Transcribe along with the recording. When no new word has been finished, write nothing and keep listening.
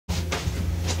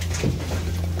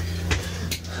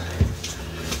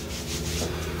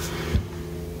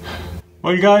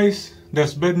Well guys,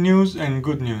 there's bad news and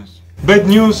good news. Bad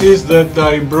news is that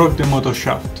I broke the motor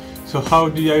shaft. So how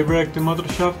did I break the motor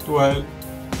shaft? Well,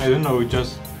 I don't know, it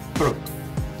just broke.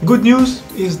 Good news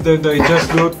is that I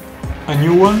just got a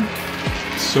new one,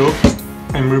 so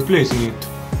I'm replacing it,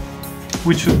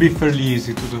 which should be fairly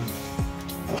easy to do.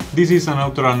 This is an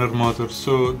outrunner motor,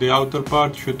 so the outer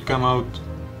part should come out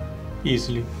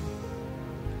easily.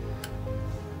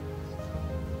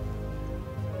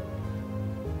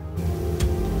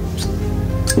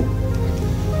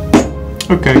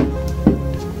 Okay,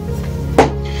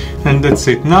 and that's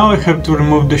it. Now I have to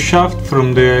remove the shaft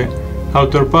from the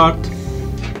outer part.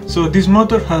 So this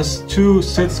motor has two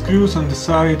set screws on the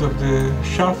side of the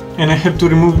shaft, and I have to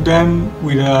remove them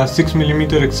with a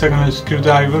 6mm hexagonal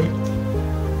screwdriver.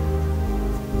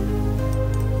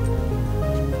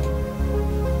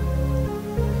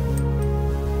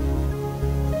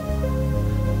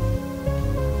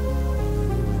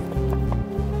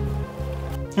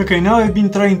 Okay, now I've been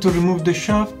trying to remove the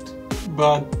shaft,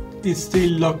 but it's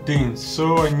still locked in,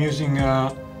 so I'm using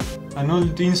an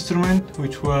old instrument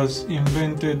which was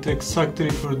invented exactly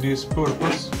for this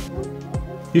purpose.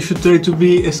 You should try to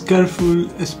be as careful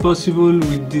as possible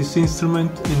with this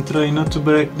instrument and try not to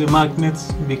break the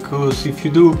magnets, because if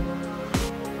you do,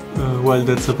 well,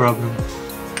 that's a problem.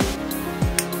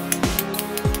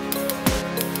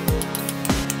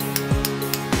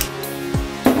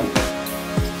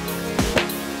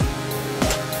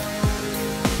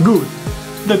 Good,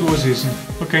 that was easy.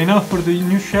 Okay, now for the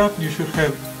new shaft, you should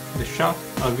have the shaft,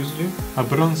 obviously, a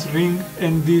bronze ring,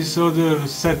 and this other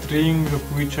set ring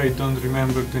of which I don't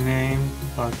remember the name,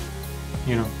 but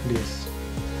you know, this.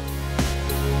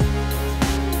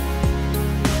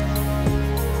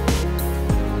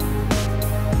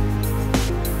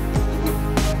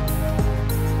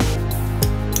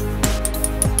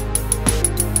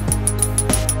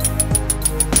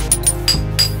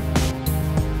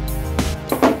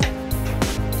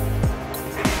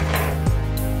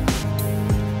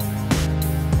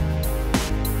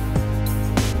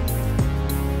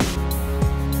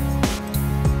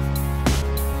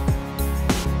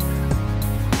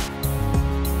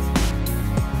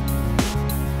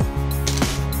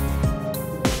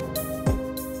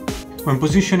 When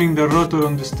positioning the rotor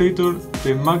on the stator,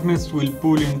 the magnets will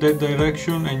pull in that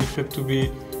direction, and you have to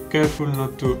be careful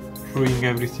not to ruin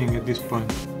everything at this point.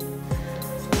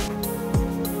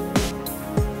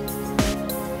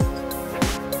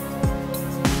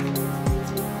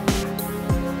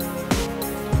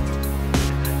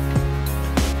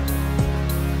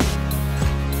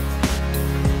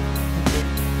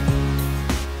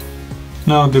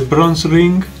 Now the bronze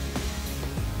ring,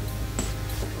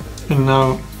 and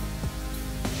now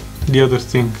the other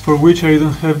thing, for which I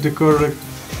don't have the correct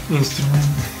instrument.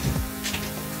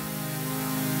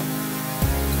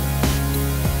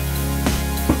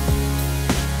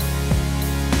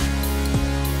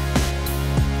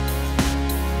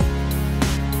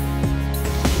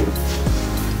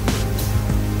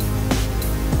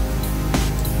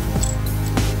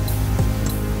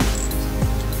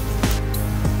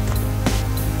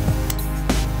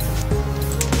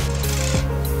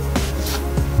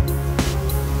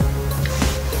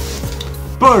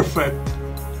 Perfect!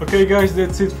 Okay guys,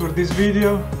 that's it for this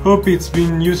video. Hope it's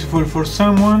been useful for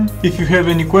someone. If you have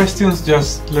any questions,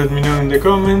 just let me know in the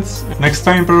comments. Next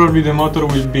time probably the motor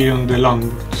will be on the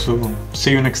longboard, so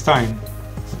see you next time.